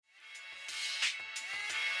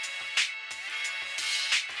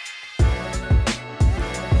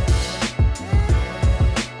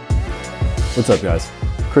What's up, guys?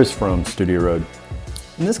 Chris from Studio Road.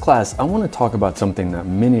 In this class, I want to talk about something that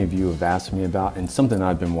many of you have asked me about and something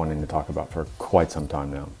I've been wanting to talk about for quite some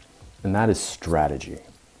time now, and that is strategy.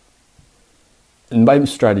 And by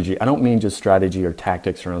strategy, I don't mean just strategy or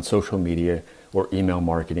tactics around social media or email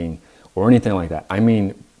marketing or anything like that. I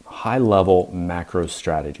mean high-level macro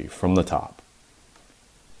strategy from the top.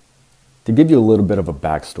 To give you a little bit of a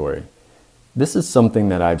backstory, this is something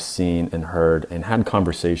that I've seen and heard and had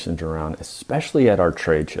conversations around, especially at our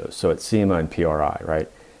trade shows. So at SEMA and PRI, right?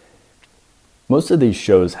 Most of these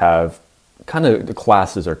shows have kind of the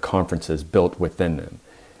classes or conferences built within them.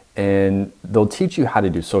 And they'll teach you how to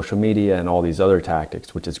do social media and all these other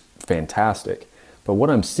tactics, which is fantastic. But what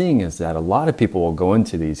I'm seeing is that a lot of people will go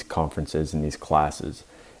into these conferences and these classes,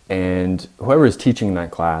 and whoever is teaching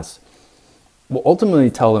that class will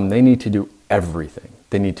ultimately tell them they need to do everything.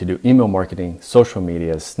 They need to do email marketing, social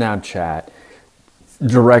media, Snapchat,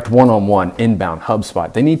 direct one-on-one, inbound,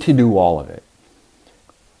 HubSpot. They need to do all of it.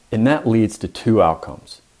 And that leads to two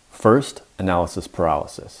outcomes. First, analysis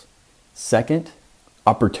paralysis. Second,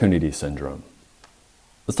 opportunity syndrome.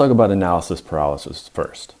 Let's talk about analysis paralysis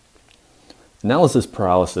first. Analysis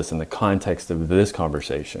paralysis in the context of this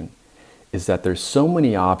conversation is that there's so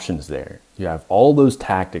many options there. You have all those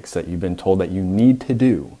tactics that you've been told that you need to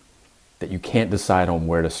do that you can't decide on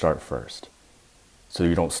where to start first. So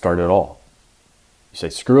you don't start at all. You say,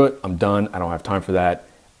 screw it, I'm done, I don't have time for that,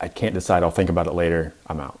 I can't decide, I'll think about it later,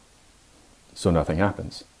 I'm out. So nothing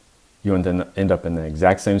happens. You end up in the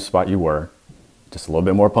exact same spot you were, just a little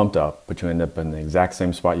bit more pumped up, but you end up in the exact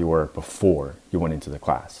same spot you were before you went into the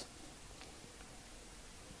class.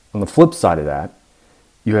 On the flip side of that,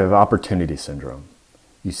 you have opportunity syndrome.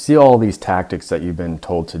 You see all these tactics that you've been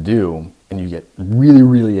told to do, and you get really,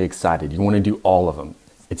 really excited. You want to do all of them.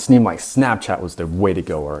 It seemed like Snapchat was the way to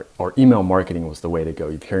go, or email marketing was the way to go.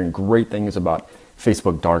 You're hearing great things about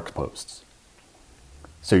Facebook dark posts.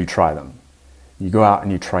 So you try them. You go out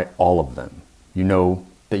and you try all of them. You know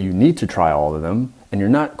that you need to try all of them, and you're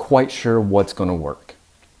not quite sure what's going to work.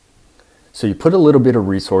 So you put a little bit of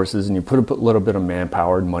resources and you put a little bit of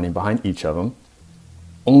manpower and money behind each of them,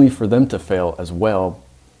 only for them to fail as well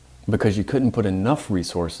because you couldn't put enough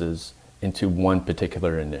resources into one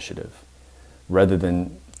particular initiative. Rather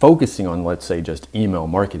than focusing on, let's say, just email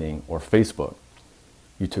marketing or Facebook,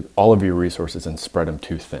 you took all of your resources and spread them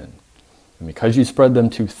too thin. And because you spread them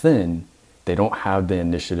too thin, they don't have the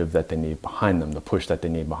initiative that they need behind them, the push that they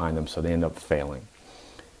need behind them, so they end up failing.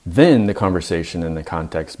 Then the conversation and the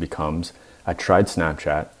context becomes, I tried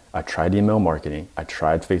Snapchat, I tried email marketing, I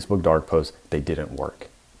tried Facebook dark posts, they didn't work.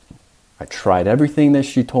 I tried everything that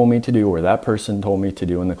she told me to do or that person told me to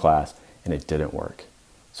do in the class, and it didn't work.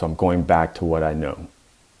 So I'm going back to what I know.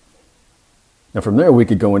 Now from there we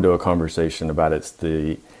could go into a conversation about it's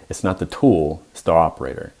not the tool, it's the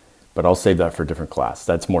operator. But I'll save that for a different class.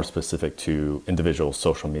 That's more specific to individual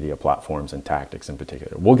social media platforms and tactics in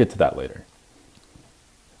particular. We'll get to that later.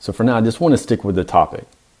 So for now, I just want to stick with the topic,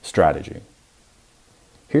 strategy.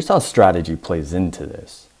 Here's how strategy plays into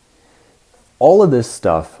this. All of this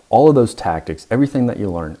stuff, all of those tactics, everything that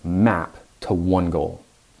you learn map to one goal,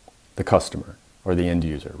 the customer or the end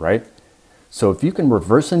user, right? So if you can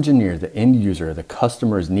reverse engineer the end user, the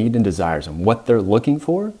customer's need and desires and what they're looking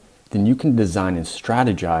for, then you can design and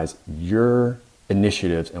strategize your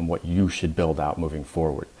initiatives and what you should build out moving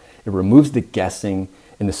forward. It removes the guessing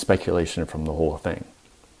and the speculation from the whole thing.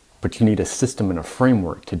 But you need a system and a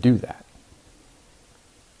framework to do that.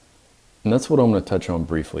 And that's what I'm going to touch on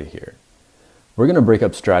briefly here. We're going to break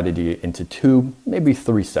up strategy into two, maybe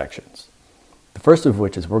three sections. The first of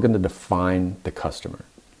which is we're going to define the customer.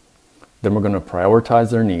 Then we're going to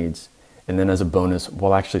prioritize their needs. And then as a bonus,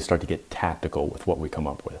 we'll actually start to get tactical with what we come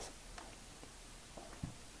up with.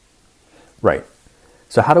 Right.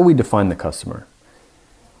 So how do we define the customer?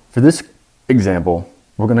 For this example,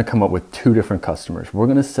 we're going to come up with two different customers. We're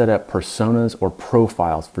going to set up personas or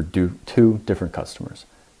profiles for two different customers.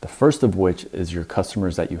 The first of which is your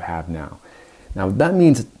customers that you have now. Now that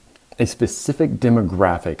means a specific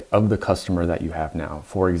demographic of the customer that you have now.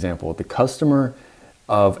 For example, the customer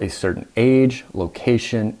of a certain age,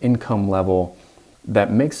 location, income level that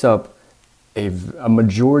makes up a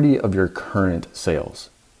majority of your current sales.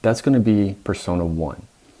 That's going to be persona 1.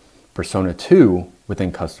 Persona 2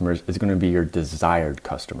 within customers is going to be your desired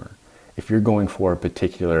customer. If you're going for a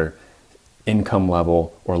particular income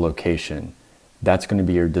level or location, that's going to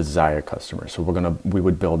be your desired customer. So we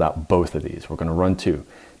would build out both of these. We're going to run two.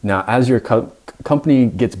 Now, as your company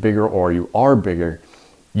gets bigger or you are bigger,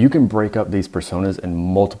 you can break up these personas in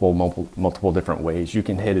multiple different ways. You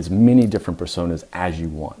can hit as many different personas as you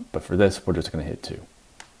want. But for this, we're just going to hit two.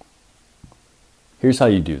 Here's how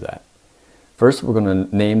you do that. First, we're going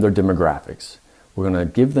to name their demographics. We're going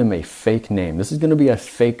to give them a fake name. This is going to be a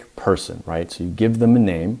fake person, right? So you give them a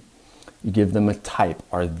name, you give them a type.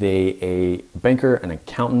 Are they a banker, an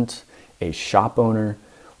accountant, a shop owner?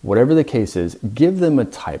 Whatever the case is, give them a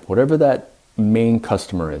type, whatever that main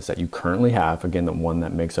customer is that you currently have, again, the one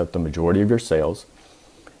that makes up the majority of your sales.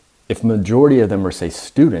 If majority of them are, say,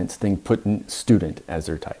 students, then put student as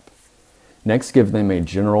their type. Next, give them a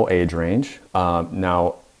general age range.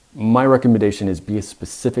 Now, my recommendation is be as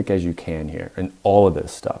specific as you can here in all of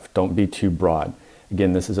this stuff. Don't be too broad.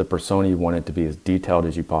 Again, this is a persona. You want it to be as detailed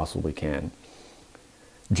as you possibly can.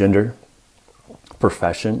 Gender,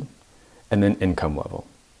 profession, and then income level.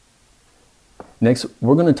 Next,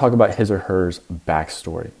 we're going to talk about his or her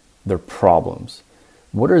backstory, their problems.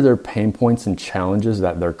 What are their pain points and challenges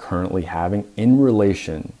that they're currently having in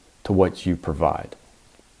relation to what you provide?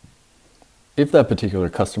 If that particular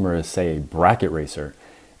customer is, say, a bracket racer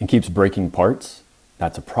and keeps breaking parts,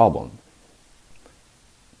 that's a problem.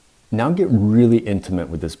 Now get really intimate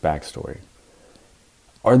with this backstory.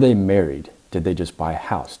 Are they married? Did they just buy a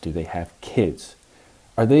house? Do they have kids?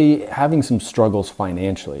 Are they having some struggles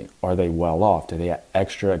financially? Are they well off? Do they have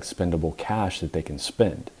extra expendable cash that they can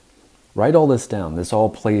spend? Write all this down. This all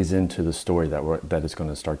plays into the story that is going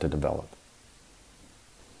to start to develop.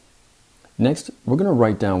 Next, we're going to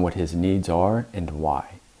write down what his needs are and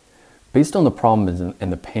why. Based on the problems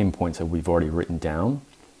and the pain points that we've already written down,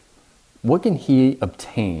 what can he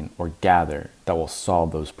obtain or gather that will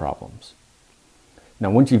solve those problems?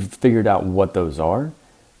 Now, once you've figured out what those are,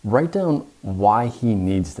 write down why he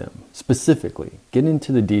needs them. Specifically, get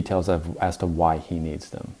into the details as to why he needs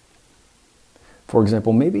them. For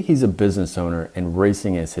example, maybe he's a business owner and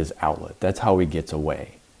racing is his outlet. That's how he gets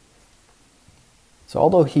away. So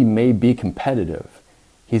although he may be competitive,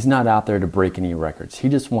 he's not out there to break any records. He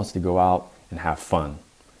just wants to go out and have fun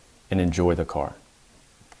and enjoy the car.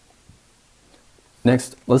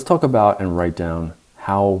 Next, let's talk about and write down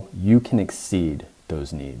how you can exceed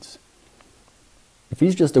those needs. If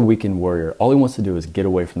he's just a weekend warrior, all he wants to do is get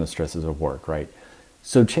away from the stresses of work, right?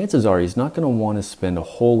 So chances are he's not going to want to spend a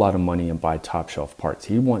whole lot of money and buy top shelf parts.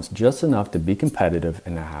 He wants just enough to be competitive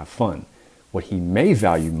and to have fun. What he may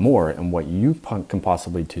value more and what you can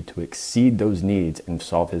possibly do to exceed those needs and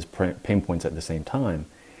solve his pain points at the same time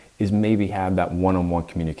is maybe have that one-on-one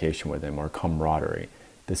communication with him or camaraderie,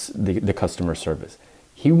 the customer service.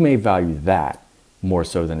 He may value that more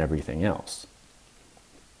so than everything else.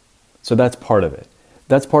 So that's part of it.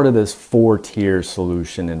 That's part of this 4-tier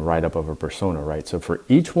solution and write-up of a persona, right? So for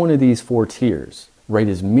each one of these 4 tiers, write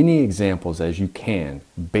as many examples as you can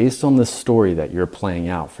based on the story that you're playing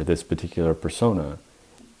out for this particular persona.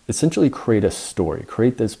 Essentially create a story,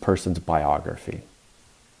 create this person's biography.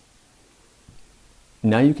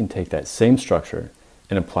 Now you can take that same structure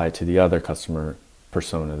and apply it to the other customer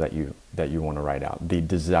persona that you want to write out, the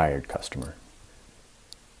desired customer.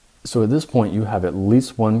 So at this point, you have at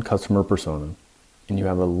least one customer persona and you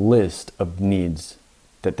have a list of needs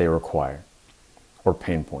that they require or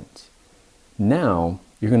pain points. Now,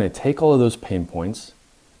 you're going to take all of those pain points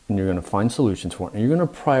and you're going to find solutions for it, and you're going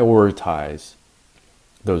to prioritize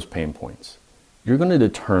those pain points. You're going to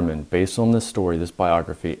determine, based on this story, this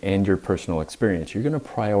biography, and your personal experience, you're going to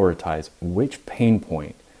prioritize which pain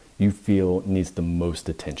point you feel needs the most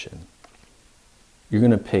attention. You're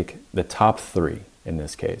going to pick the top 3 in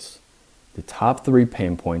this case. The top 3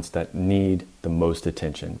 pain points that need the most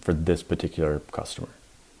attention for this particular customer.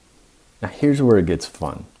 Now here's where it gets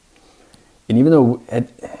fun. And even though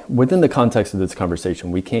within the context of this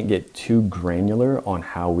conversation, we can't get too granular on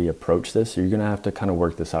how we approach this, so you're going to have to kind of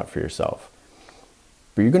work this out for yourself.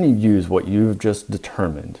 But you're going to use what you've just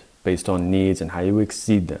determined based on needs and how you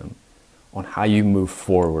exceed them on how you move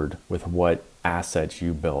forward with what assets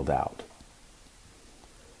you build out.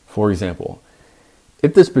 For example,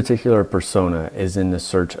 if this particular persona is in the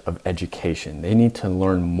search of education, they need to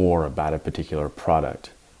learn more about a particular product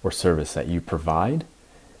or service that you provide,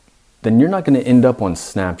 then you're not going to end up on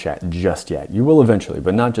Snapchat just yet. You will eventually,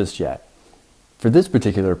 but not just yet. For this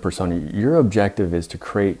particular persona, your objective is to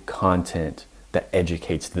create content that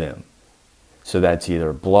educates them. So that's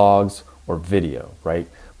either blogs or video, right?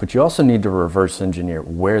 But you also need to reverse engineer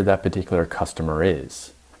where that particular customer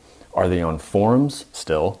is. Are they on forums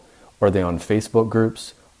still? Are they on Facebook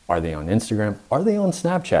groups? Are they on Instagram? Are they on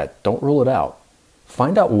Snapchat? Don't rule it out.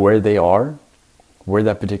 Find out where they are, where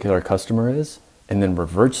that particular customer is, and then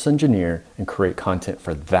reverse engineer and create content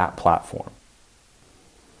for that platform.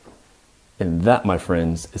 And that, my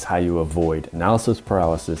friends, is how you avoid analysis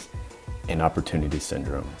paralysis and opportunity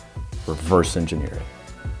syndrome. Reverse engineer it.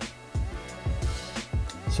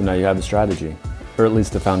 So now you have the strategy. or at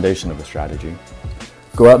least the foundation of a strategy.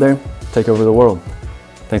 Go out there, take over the world.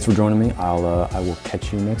 Thanks for joining me. I will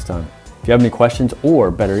catch you next time. If you have any questions,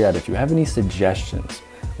 or better yet, if you have any suggestions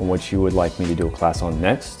on what you would like me to do a class on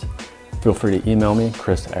next, feel free to email me,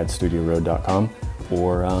 chris@studioroad.com,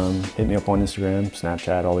 or hit me up on Instagram,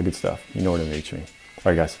 Snapchat, all the good stuff. You know where to reach me.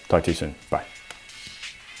 All right, guys, talk to you soon. Bye.